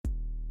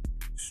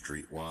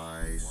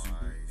Streetwise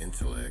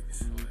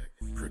Intellect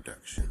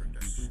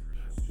Productions.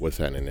 What's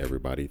happening,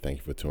 everybody? Thank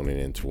you for tuning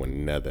in to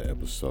another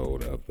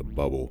episode of the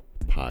Bubble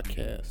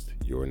Podcast,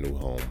 your new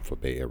home for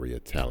Bay Area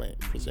talent,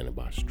 presented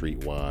by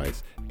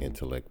Streetwise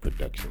Intellect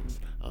Productions.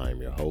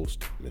 I'm your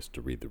host,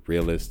 Mr. Reed the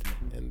Realist,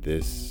 and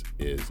this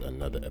is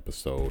another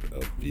episode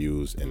of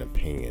Views and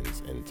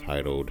Opinions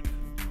entitled,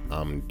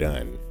 I'm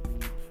Done.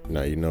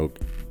 Now,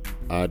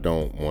 I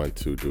don't want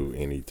to do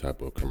any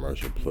type of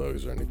commercial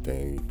plugs or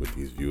anything with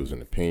these views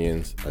and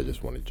opinions. I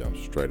just want to jump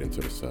straight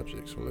into the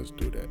subject, so let's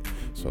do that.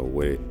 So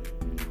what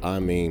I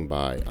mean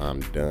by I'm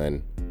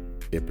done,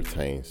 it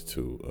pertains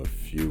to a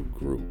few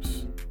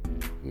groups,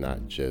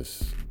 not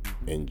just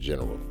in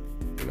general.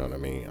 You know what I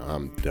mean?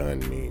 I'm done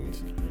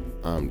means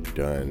I'm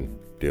done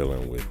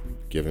dealing with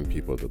giving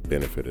people the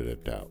benefit of the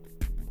doubt.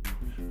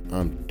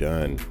 I'm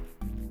done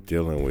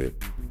dealing with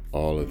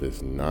all of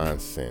this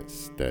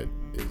nonsense that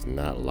is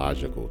not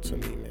logical to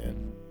me,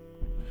 man.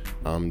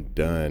 I'm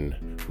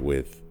done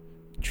with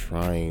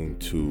trying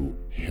to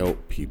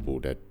help people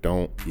that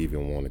don't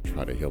even want to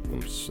try to help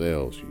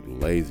themselves, you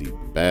lazy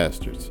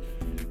bastards.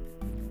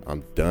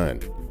 I'm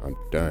done,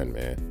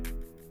 man.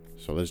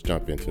 So let's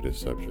jump into this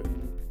subject.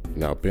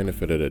 Now,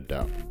 benefit of the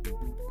doubt.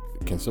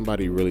 Can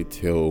somebody really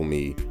tell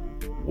me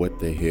what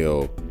the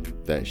hell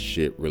that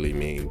shit really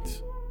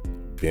means?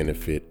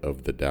 Benefit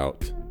of the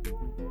doubt.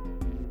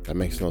 That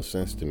makes no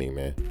sense to me,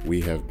 man.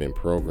 We have been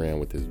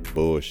programmed with this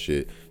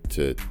bullshit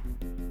to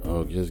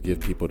just give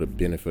people the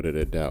benefit of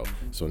the doubt.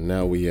 So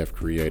now we have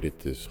created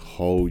this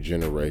whole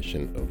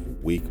generation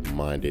of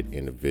weak-minded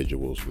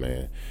individuals,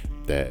 man,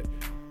 that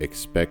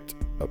expect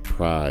a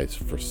prize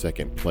for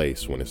second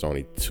place when it's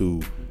only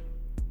two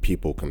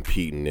people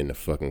competing in the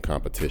fucking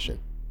competition.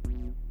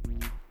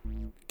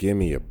 Give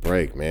me a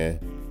break, man.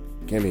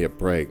 Give me a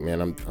break,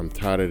 man. I'm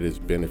tired of this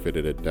benefit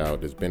of the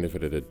doubt. This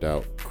benefit of the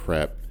doubt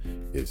crap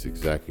is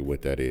exactly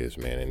what that is,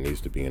 man. It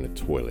needs to be in the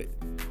toilet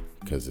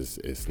because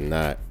it's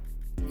not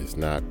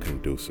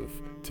conducive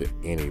to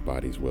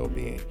anybody's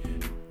well-being,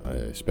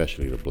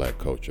 especially the black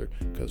culture,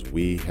 because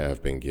we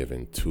have been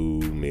given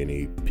too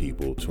many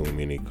people, too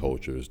many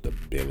cultures the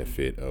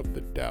benefit of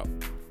the doubt.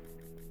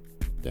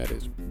 That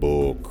is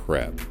bull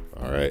crap.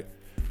 All right.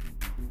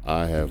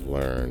 I have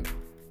learned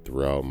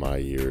throughout my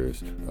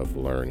years of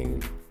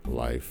learning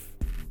life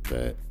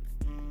that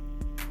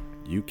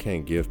you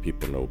can't give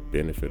people no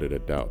benefit of the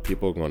doubt.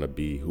 People are going to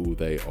be who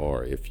they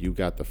are. If you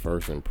got the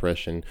first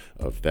impression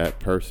of that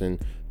person,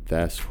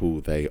 that's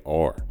who they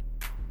are.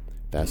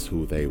 That's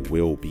who they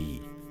will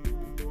be.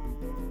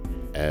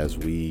 As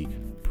we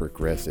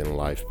progress in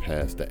life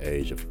past the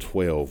age of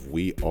 12,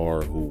 we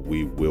are who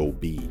we will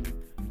be.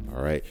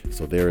 All right.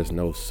 So there is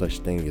no such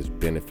thing as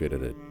benefit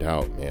of the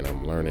doubt, man.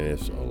 I'm learning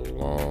this a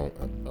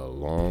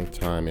long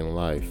time in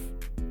life.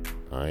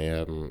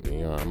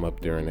 I'm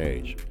up there in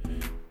age,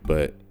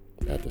 but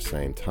at the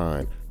same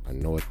time, I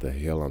know what the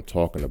hell I'm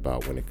talking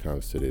about when it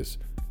comes to this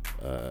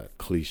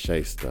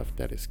cliche stuff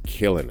that is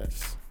killing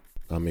us.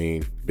 I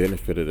mean,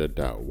 benefit of the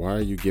doubt. Why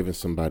are you giving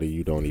somebody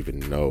you don't even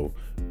know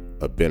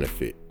a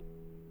benefit?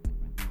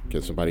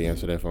 Can somebody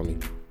answer that for me?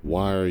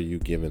 Why are you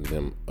giving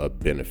them a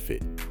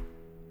benefit?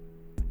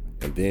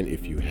 And then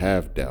if you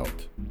have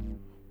doubt,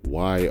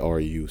 why are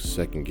you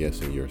second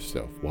guessing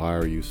yourself? Why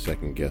are you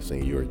second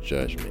guessing your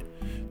judgment?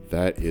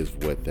 That is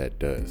what that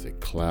does. It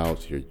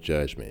clouds your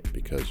judgment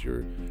because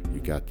you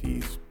got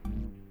these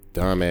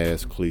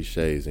dumbass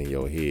cliches in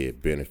your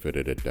head, benefit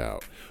of the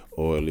doubt,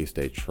 or at least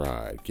they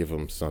tried. Give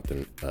them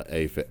something,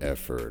 A for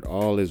effort.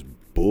 All this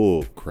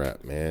bull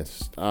crap, man.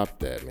 Stop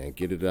that, man.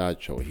 Get it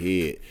out your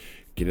head.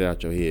 Get it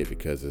out your head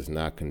because it's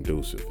not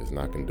conducive. It's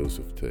not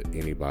conducive to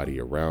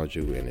anybody around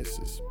you, and it's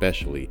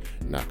especially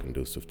not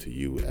conducive to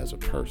you as a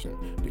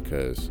person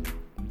because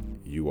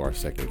you are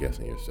second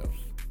guessing yourself.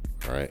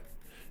 All right.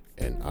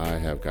 And I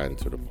have gotten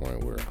to the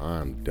point where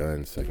I'm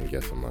done second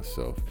guessing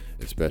myself,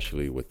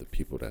 especially with the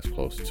people that's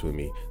close to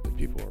me, the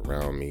people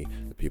around me,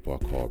 the people I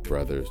call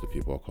brothers, the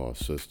people I call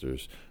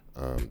sisters,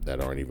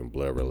 that aren't even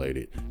blood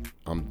related.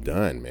 I'm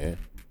done, man.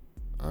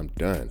 I'm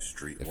done.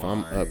 If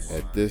I'm up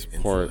at this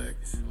part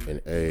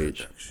in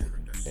age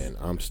and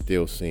I'm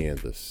still seeing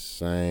the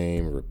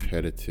same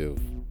repetitive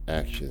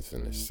actions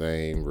and the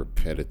same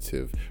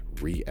repetitive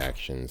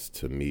reactions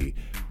to me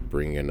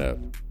bringing up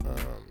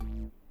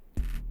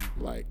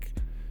like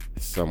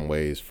some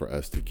ways for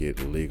us to get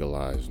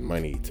legalized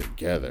money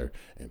together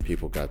and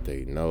people got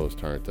their nose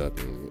turned up,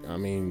 and I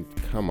mean,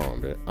 come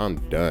on, man. I'm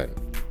done.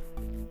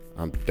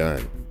 I'm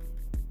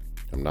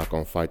not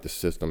gonna fight the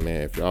system,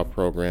 man. If y'all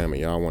program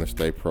and y'all want to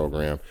stay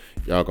programmed,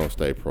 y'all gonna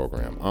stay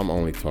programmed. I'm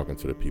only talking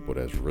to the people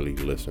that's really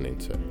listening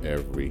to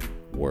every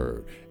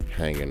word,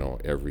 hanging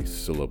on every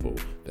syllable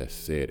that's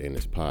said in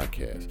this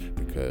podcast,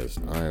 because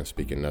I am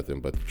speaking nothing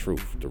but the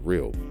truth, the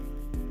real.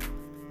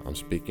 I'm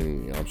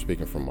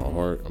speaking from my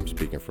heart. I'm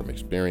speaking from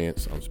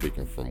experience. I'm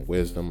speaking from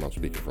wisdom. I'm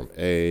speaking from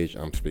age.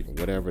 I'm speaking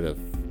whatever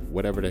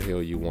the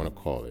hell you want to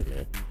call it,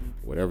 man.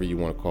 Whatever you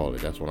want to call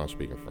it, that's what I'm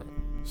speaking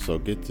from. So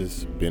get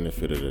this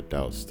benefit of the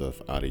doubt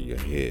stuff out of your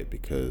head,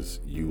 because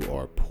you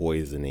are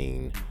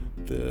poisoning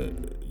the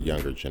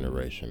younger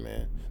generation,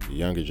 man. The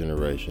younger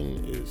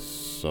generation is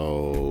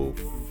so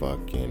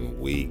fucking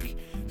weak,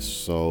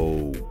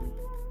 so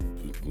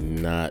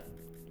not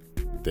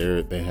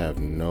there. They have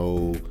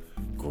no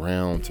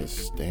ground to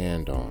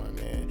stand on,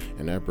 man.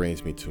 And that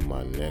brings me to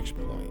my next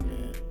point,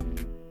 man.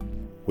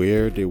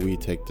 Where did we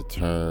take the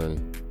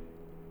turn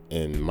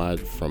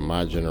from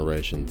my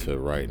generation to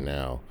right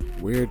now?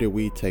 Where did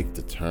we take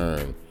the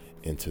turn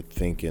into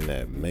thinking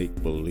that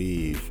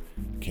make-believe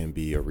can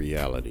be a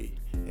reality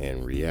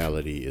and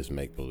reality is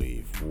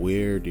make-believe?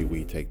 Where did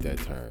we take that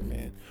turn,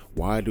 man?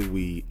 Why do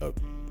we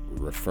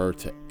refer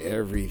to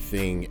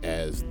everything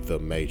as the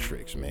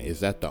Matrix, man?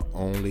 Is that the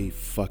only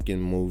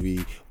fucking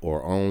movie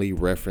or only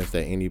reference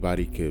that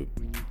anybody could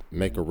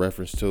make a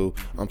reference to?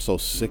 I'm so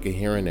sick of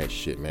hearing that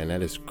shit, man.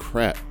 That is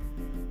crap.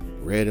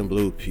 Red and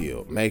blue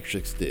pill,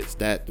 Matrix this,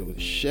 that.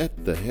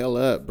 Shut the hell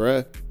up,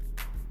 bruh.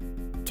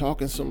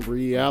 Talking some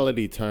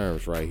reality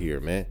terms right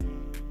here, man.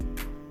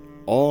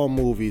 All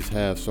movies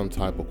have some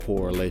type of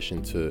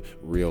correlation to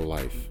real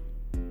life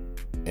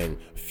and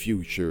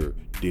future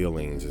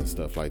dealings and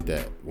stuff like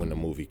that. When the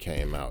movie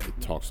came out, it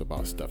talks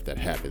about stuff that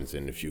happens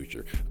in the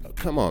future.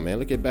 Come on, man.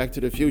 Look at Back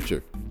to the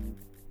Future.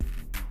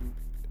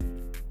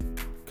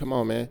 Come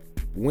on, man.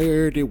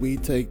 Where did we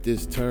take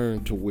this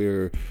turn to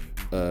where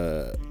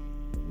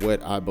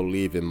what I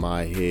believe in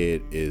my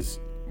head is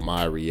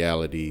my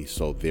reality,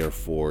 so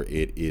therefore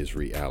it is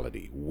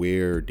reality?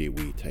 Where did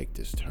we take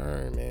this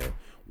turn, man?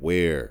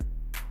 Where?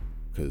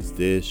 Because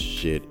this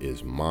shit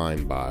is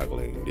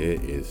mind-boggling.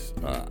 It is,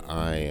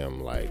 I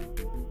am like,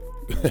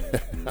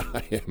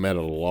 I am at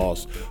a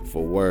loss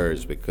for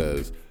words,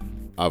 because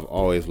I've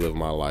always lived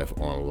my life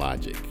on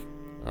logic.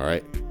 All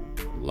right?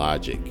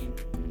 Logic.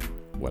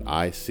 What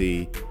I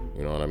see,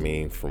 you know what I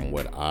mean, from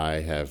what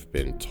I have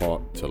been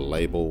taught to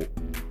label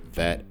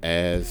that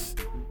as,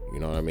 you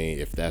know what I mean?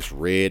 If that's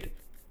red,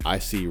 I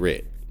see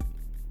red.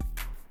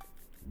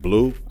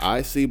 Blue,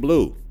 I see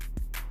blue.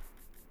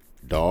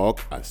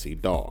 Dog, I see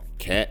dog.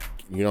 Cat,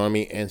 you know what I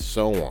mean? And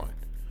so on.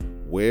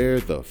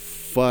 Where the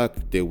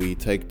fuck did we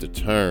take the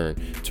turn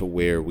to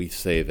where we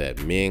say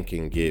that men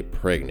can get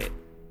pregnant?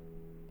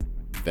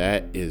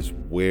 That is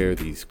where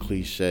these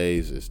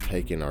cliches is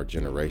taking our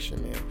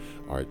generation,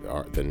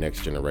 man. The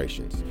next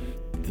generations.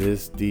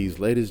 These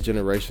latest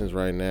generations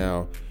right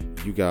now,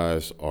 you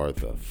guys are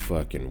the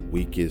fucking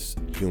weakest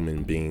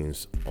human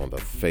beings on the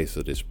face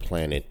of this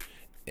planet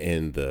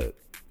in the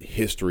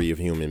history of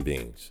human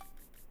beings.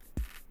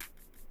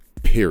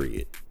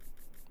 Period.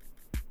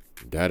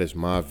 That is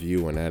my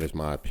view and that is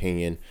my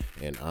opinion,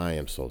 and I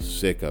am so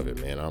sick of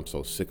it, man. I'm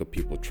so sick of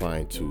people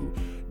trying to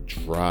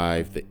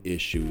drive the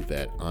issue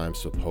that I'm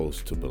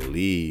supposed to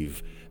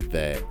believe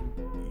that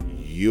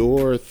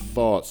your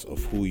thoughts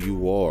of who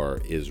you are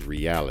is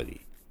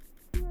reality.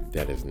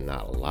 That is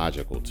not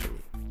logical to me.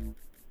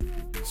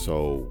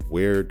 So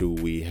where do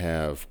we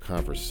have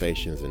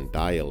conversations and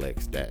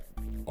dialects that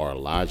are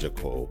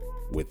logical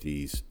with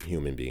these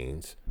human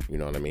beings? You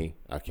know what I mean?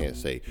 I can't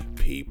say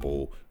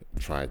people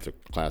trying to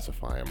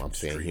classify them. I'm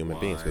saying human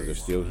beings because they're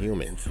still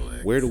human.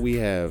 Where do we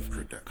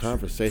have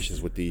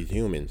conversations with these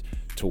humans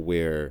to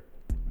where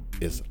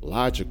it's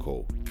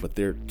logical, but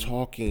they're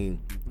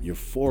talking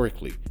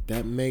euphorically?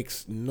 That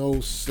makes no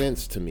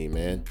sense to me,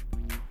 man.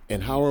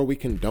 And how are we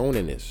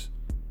condoning this?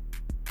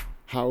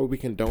 How are we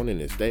condoning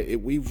this?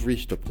 We've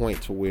reached a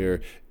point to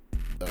where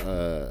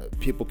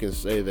people can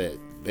say that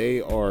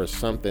they are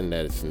something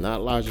that is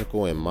not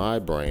logical in my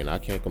brain. I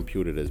can't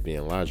compute it as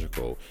being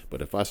logical,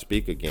 but if I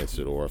speak against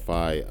it, or if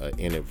I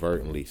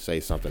inadvertently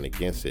say something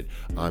against it,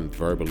 I'm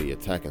verbally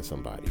attacking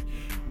somebody.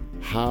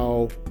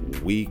 How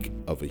weak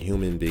of a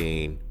human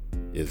being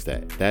is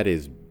that?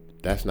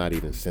 That's not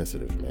even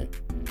sensitive, man.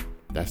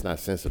 That's not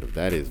sensitive.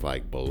 That is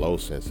like below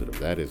sensitive.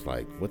 That is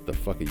like, what the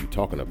fuck are you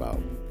talking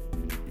about?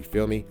 You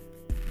feel me?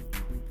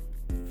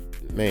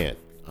 Man,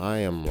 I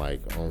am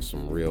like on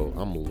some real,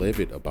 I'm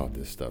livid about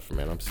this stuff,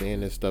 man. I'm seeing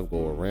this stuff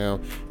go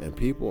around and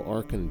people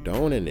are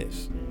condoning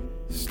this.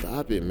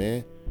 Stop it,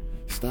 man.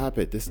 Stop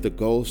it. This is the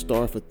gold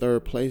star for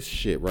third place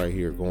shit right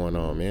here going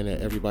on, man.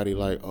 And everybody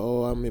like,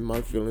 oh, I'm in my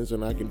feelings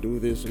and I can do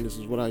this and this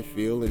is what I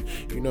feel. And,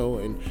 you know,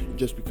 and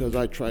just because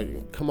I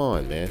tried, come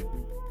on, man.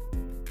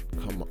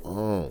 Come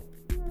on.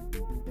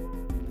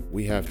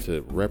 We have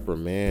to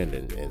reprimand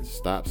and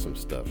stop some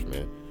stuff,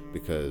 man,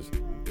 because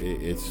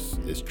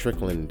it's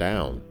trickling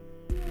down.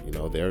 You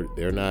know,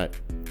 they're not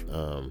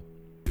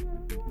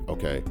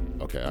okay,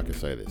 I can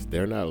say this.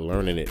 They're not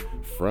learning it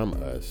from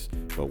us,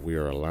 but we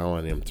are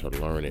allowing them to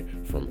learn it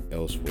from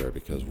elsewhere,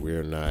 because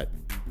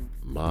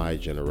my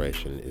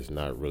generation is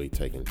not really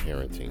taking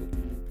parenting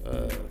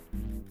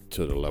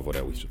to the level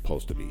that we're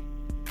supposed to be.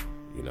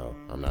 You know,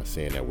 I'm not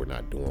saying that we're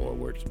not doing what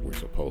we're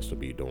supposed to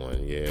be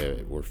doing. Yeah,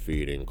 we're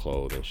feeding,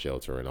 clothing,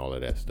 shelter, and all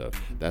of that stuff.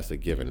 That's a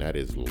given. That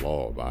is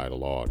law. By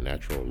law,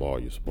 natural law,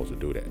 you're supposed to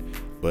do that.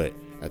 But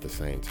at the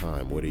same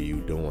time, what are you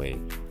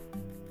doing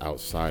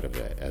outside of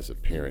that as a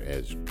parent,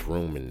 as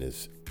grooming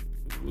this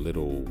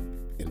little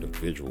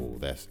individual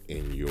that's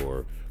in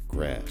your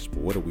grasp.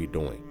 What are we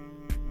doing?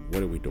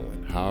 What are we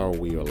doing? How are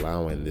we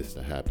allowing this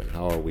to happen?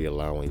 How are we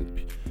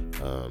allowing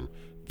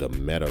the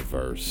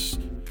metaverse,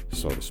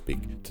 so to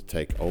speak, to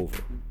take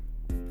over?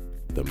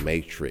 The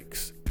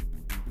matrix,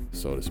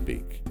 so to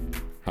speak.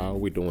 How are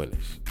we doing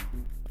this?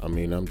 I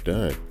mean, I'm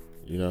done.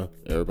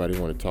 Everybody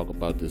want to talk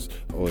about this.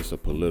 Oh, it's a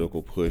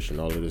political push and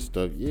all of this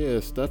stuff. Yeah,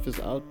 stuff is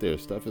out there.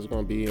 Stuff is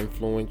going to be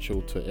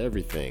influential to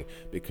everything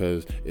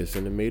because it's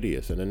in the media,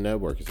 it's in the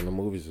network, it's in the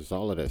movies, it's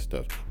all of that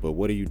stuff. But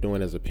what are you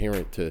doing as a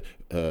parent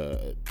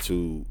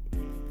to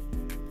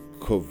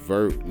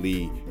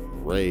covertly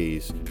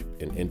raise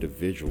an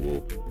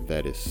individual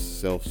that is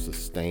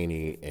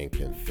self-sustaining and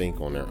can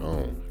think on their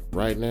own?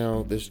 Right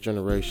now, this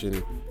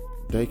generation,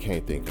 they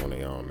can't think on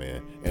their own,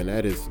 man. And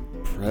that is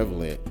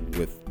prevalent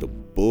with the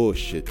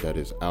bullshit that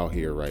is out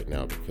here right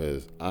now,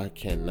 because I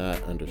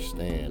cannot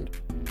understand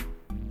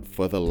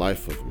for the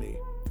life of me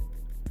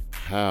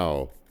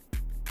how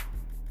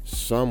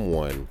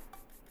someone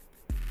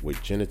with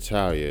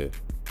genitalia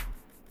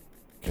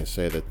can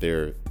say that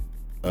they're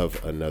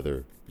of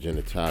another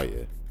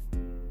genitalia.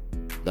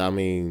 I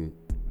mean,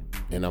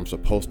 and I'm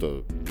supposed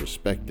to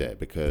respect that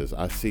because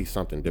I see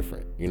something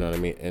different. You know what I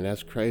mean? And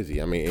that's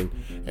crazy. I mean,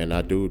 and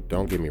I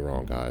don't get me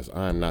wrong, guys.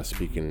 I'm not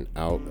speaking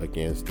out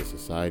against the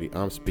society.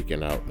 I'm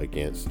speaking out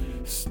against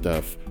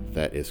stuff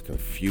that is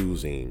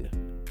confusing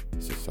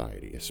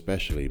society,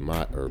 especially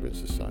my urban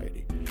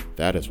society.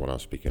 That is what I'm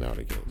speaking out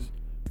against.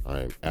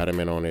 I'm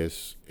adamant on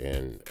this,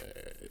 and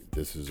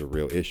this is a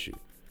real issue.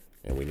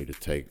 And we need to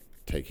take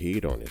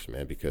heed on this,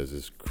 man, because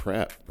it's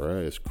crap, bro.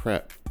 It's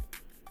crap.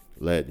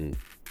 Letting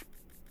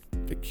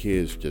the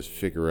kids just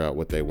figure out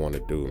what they want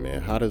to do,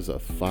 man. How does a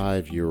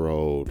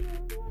 5-year-old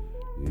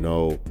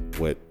know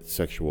what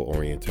sexual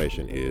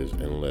orientation is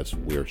unless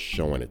we're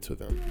showing it to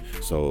them?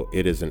 So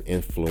it is an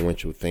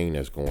influential thing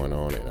that's going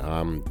on, and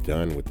I'm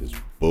done with this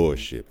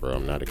bullshit, bro.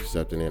 I'm not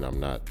accepting it.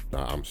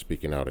 I'm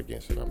speaking out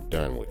against it. I'm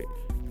done with it.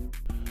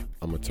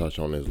 I'm gonna touch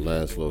on this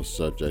last little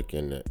subject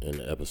in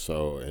the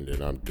episode, and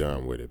then I'm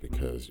done with it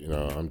because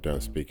I'm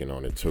done speaking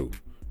on it too.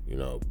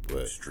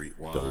 But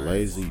the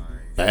lazy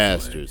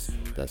bastards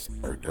that's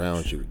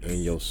around you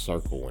in your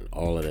circle and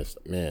all of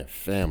that, man,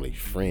 family,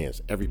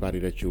 friends, everybody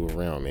that you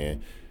around,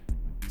 man,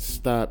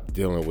 stop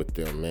dealing with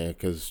them, man,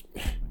 because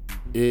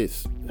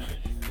it's,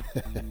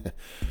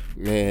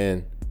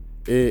 man,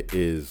 it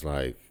is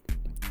like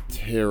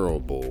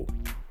terrible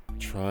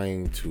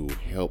trying to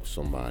help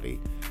somebody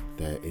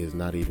that is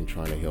not even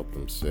trying to help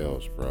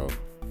themselves, bro.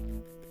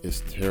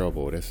 It's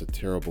terrible. That's a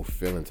terrible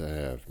feeling to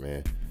have,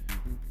 man.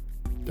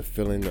 The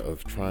feeling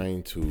of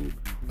trying to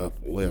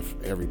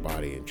uplift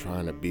everybody and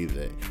trying to be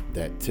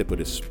that tip of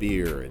the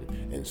spear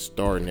and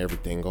starting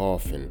everything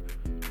off and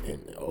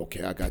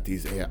okay, I got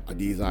these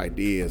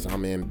ideas,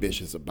 I'm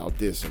ambitious about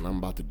this, and I'm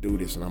about to do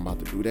this and I'm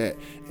about to do that,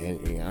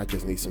 and I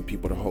just need some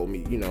people to hold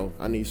me,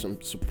 I need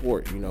some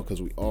support,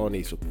 because we all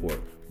need support.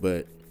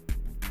 But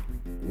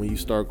when you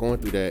start going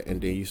through that,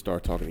 and then you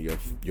start talking to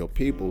your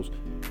peoples,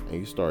 and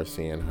you start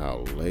seeing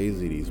how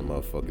lazy these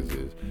motherfuckers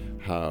is,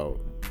 how,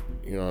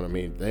 you know what I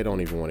mean, they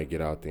don't even want to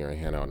get out there and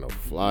hand out no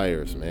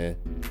flyers, man.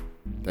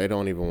 They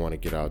don't even want to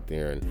get out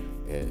there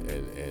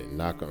and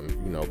knock on,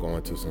 go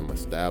into some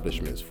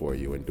establishments for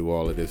you and do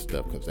all of this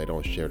stuff because they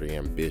don't share the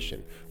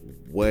ambition.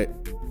 What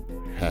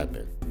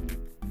happened?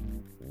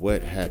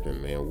 What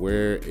happened, man?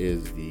 Where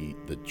is the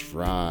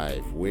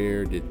drive?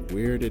 Where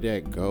did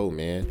that go,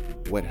 man?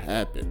 What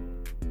happened?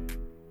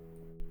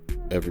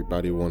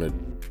 Everybody want to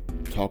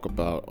talk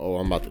about, oh,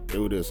 I'm about to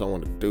do this, I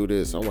want to do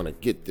this, I want to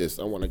get this,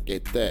 I want to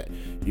get that.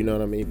 You know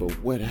what I mean? But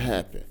what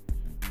happened?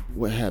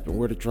 What happened?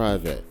 Where the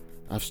drive at?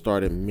 I've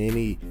started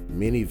many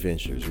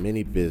ventures,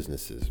 many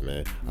businesses,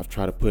 man. I've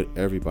tried to put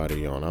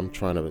everybody on. I'm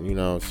trying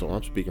to, so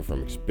I'm speaking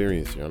from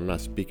experience here. I'm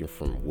not speaking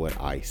from what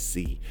I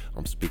see.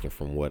 I'm speaking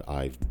from what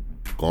I've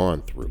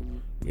gone through.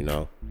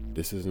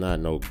 This is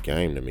not no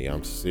game to me.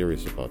 I'm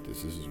serious about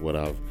this. This is what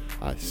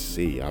I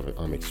see.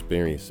 I'm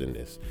experiencing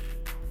this.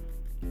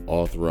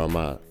 All throughout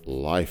my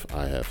life,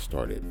 I have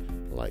started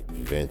like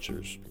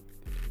ventures,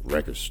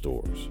 record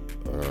stores,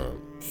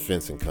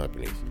 fencing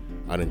companies.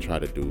 I didn't try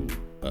to do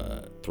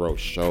throw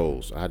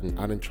shows. I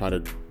didn't try to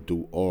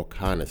do all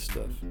kind of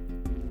stuff.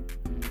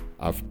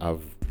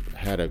 I've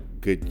had a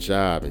good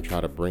job and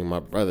try to bring my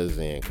brothers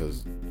in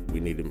because we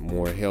needed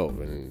more help,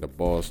 and the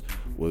boss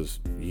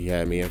he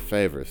had me in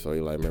favor. So he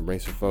like, man, bring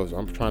some folks.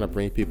 I'm trying to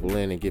bring people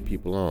in and get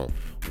people on.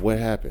 What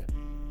happened?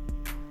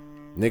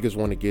 Niggas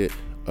want to get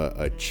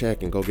a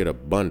check and go get a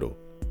bundle.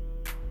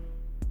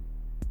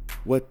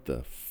 What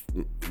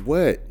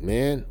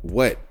man?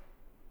 What?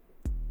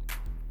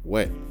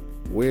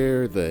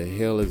 Where the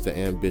hell is the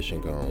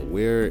ambition gone?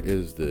 Where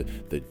is the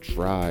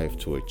drive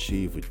to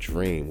achieve a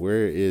dream?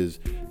 Where is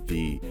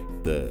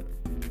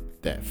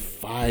that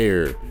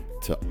fire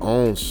to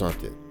own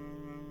something?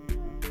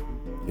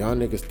 Y'all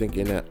niggas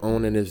thinking that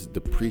owning this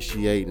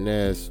depreciating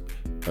ass,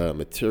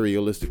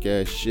 materialistic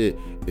ass shit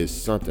is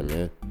something,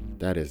 man.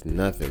 That is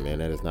nothing, man.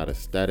 That is not a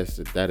status.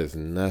 That is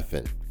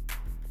nothing.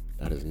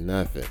 That is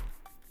nothing.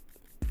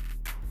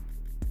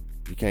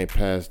 You can't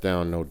pass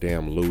down no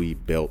damn Louis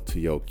belt to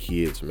your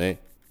kids, man.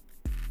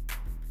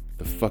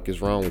 The fuck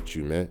is wrong with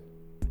you, man?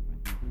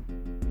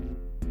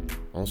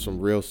 On some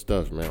real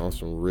stuff, man. On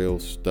some real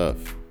stuff.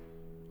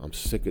 I'm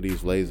sick of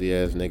these lazy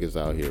ass niggas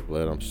out here,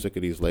 blood. I'm sick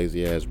of these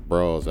lazy ass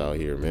bras out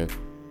here, man.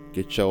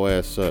 Get your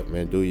ass up,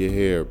 man. Do your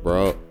hair,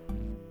 bro.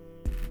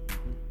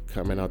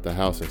 Coming out the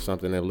house in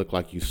something that look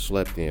like you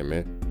slept in,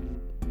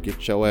 man.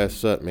 Get your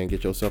ass up, man.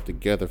 Get yourself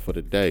together for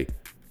the day.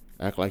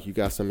 Act like you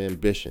got some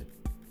ambition.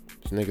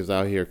 These niggas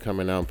out here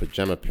coming out in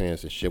pajama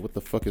pants and shit. What the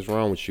fuck is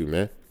wrong with you,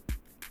 man?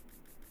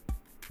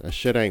 That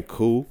shit ain't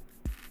cool.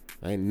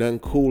 Ain't nothing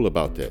cool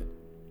about that.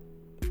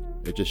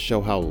 It just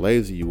show how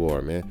lazy you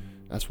are, man.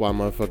 That's why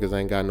motherfuckers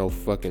ain't got no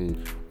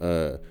fucking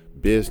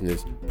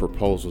business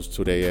proposals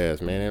to their ass,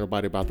 man. Ain't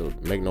nobody about to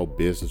make no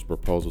business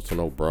proposal to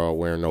no bra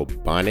wearing no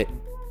bonnet.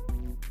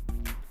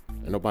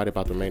 Ain't nobody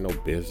about to make no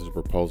business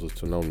proposals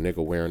to no nigga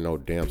wearing no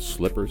damn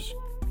slippers.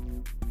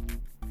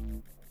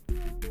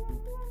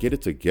 Get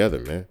it together,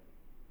 man.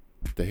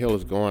 What the hell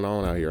is going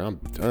on out here? I'm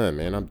done,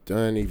 man. I'm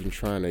done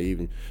trying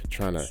to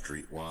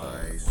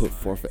put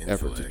forth an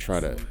effort to try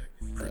to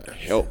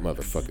help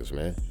motherfuckers,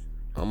 man.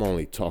 I'm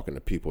only talking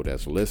to people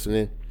that's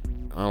listening.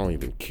 I don't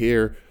even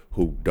care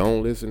who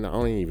don't listen. I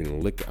don't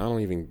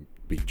even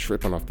be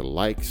tripping off the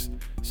likes,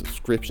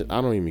 subscription.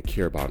 I don't even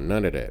care about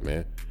none of that,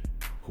 man.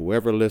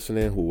 Whoever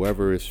listening,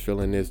 whoever is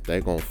feeling this, they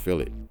gonna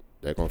feel it.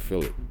 They gonna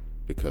feel it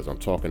because I'm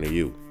talking to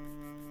you.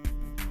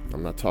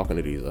 I'm not talking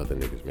to these other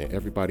niggas, man.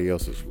 Everybody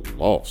else is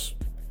lost.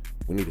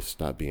 We need to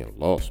stop being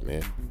lost,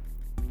 man.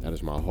 That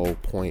is my whole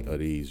point of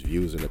these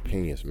views and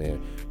opinions,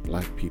 man.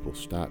 Black people,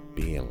 stop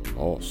being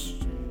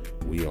lost.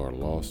 We are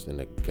lost in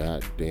the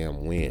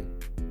goddamn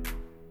wind.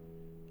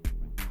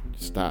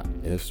 Stop.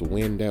 And it's a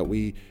wind,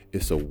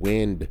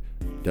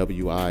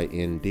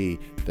 W-I-N-D,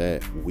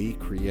 that we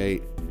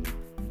create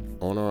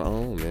on our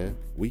own, man.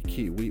 We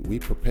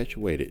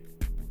perpetuate it.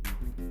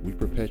 We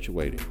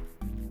perpetuate it.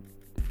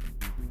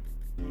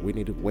 We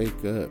need to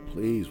wake up.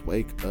 Please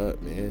wake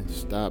up, man.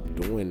 Stop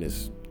doing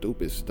this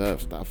stupid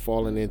stuff. Stop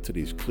falling into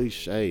these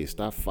cliches.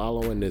 Stop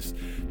following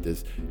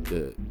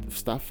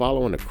stop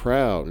following the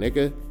crowd,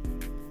 nigga.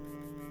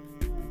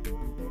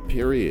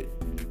 Period.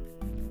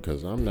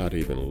 Because I'm not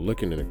even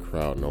looking in the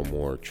crowd no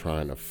more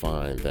trying to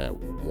find that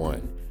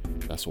one.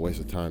 That's a waste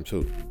of time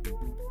too.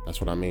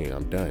 That's what I mean.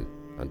 I'm done.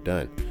 I'm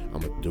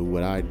gonna do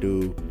what I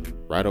do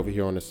right over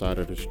here on the side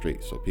of the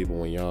street. So people,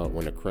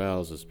 when the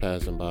crowds is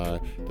passing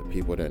by, the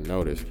people that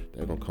notice,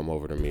 they're gonna come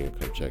over to me and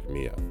come check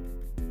me out.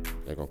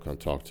 They're gonna come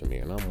talk to me,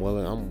 and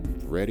I'm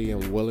ready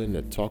and willing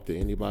to talk to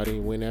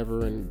anybody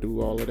whenever and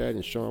do all of that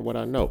and show them what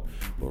I know.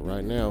 But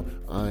right now,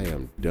 I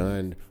am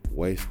done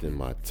wasting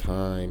my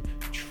time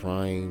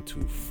trying to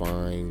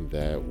find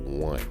that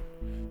one.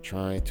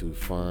 Trying to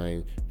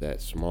find that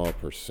small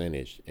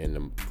percentage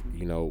in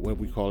what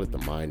we call it, the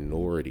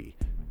minority.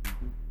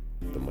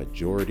 The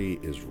majority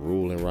is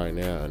ruling right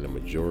now, and the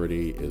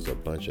majority is a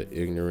bunch of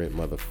ignorant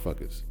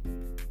motherfuckers.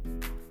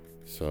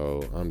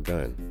 So I'm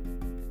done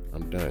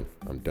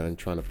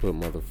trying to put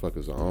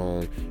motherfuckers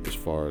on as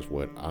far as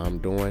what I'm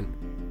doing.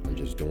 I'm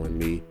just doing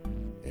me,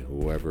 and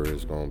whoever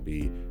is gonna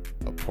be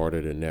a part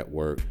of the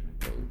network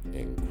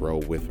and grow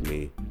with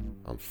me,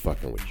 I'm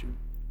fucking with you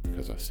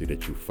because I see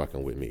that you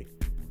fucking with me.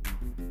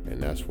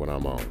 And that's what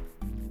I'm on.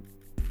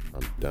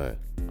 I'm done.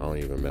 I don't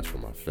even mess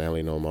with my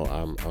family no more.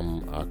 I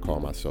call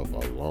myself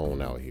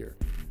alone out here.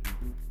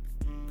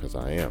 Cause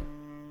I am.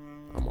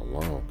 I'm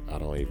alone. I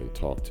don't even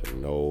talk to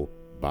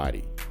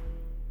nobody.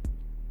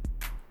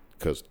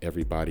 Cause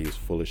everybody is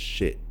full of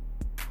shit.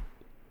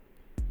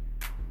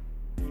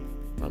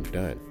 I'm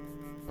done,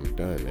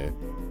 man.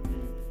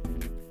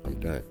 I'm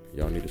done.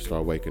 Y'all need to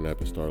start waking up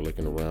and start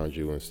looking around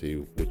you and see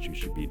what you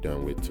should be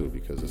done with too,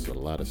 because there's a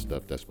lot of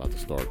stuff that's about to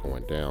start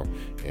going down,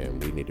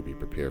 and we need to be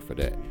prepared for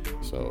that.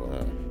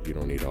 So you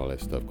don't need all that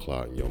stuff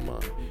clouding your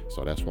mind.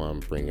 So that's why I'm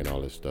bringing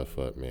all this stuff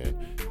up,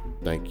 man.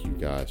 Thank you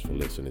guys for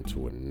listening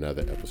to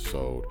another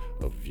episode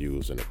of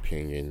Views and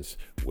Opinions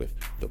with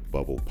the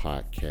Bubble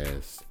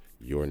Podcast,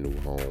 your new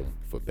home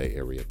for Bay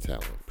Area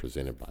talent,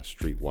 presented by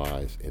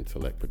Streetwise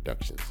Intellect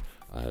Productions.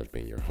 I have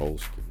been your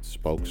host and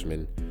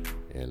spokesman,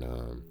 and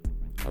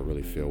I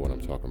really feel what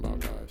I'm talking about,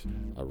 guys.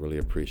 I really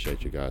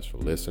appreciate you guys for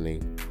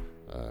listening.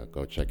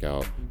 Go check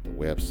out the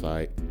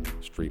website,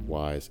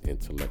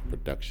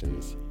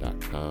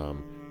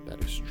 streetwiseintellectproductions.com.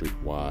 That is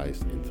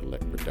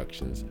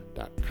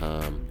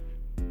streetwiseintellectproductions.com.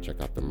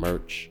 Check out the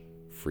merch,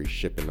 free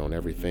shipping on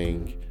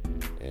everything.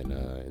 And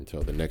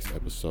until the next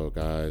episode,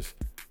 guys,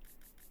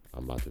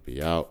 I'm about to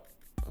be out.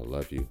 I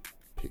love you.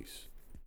 Peace.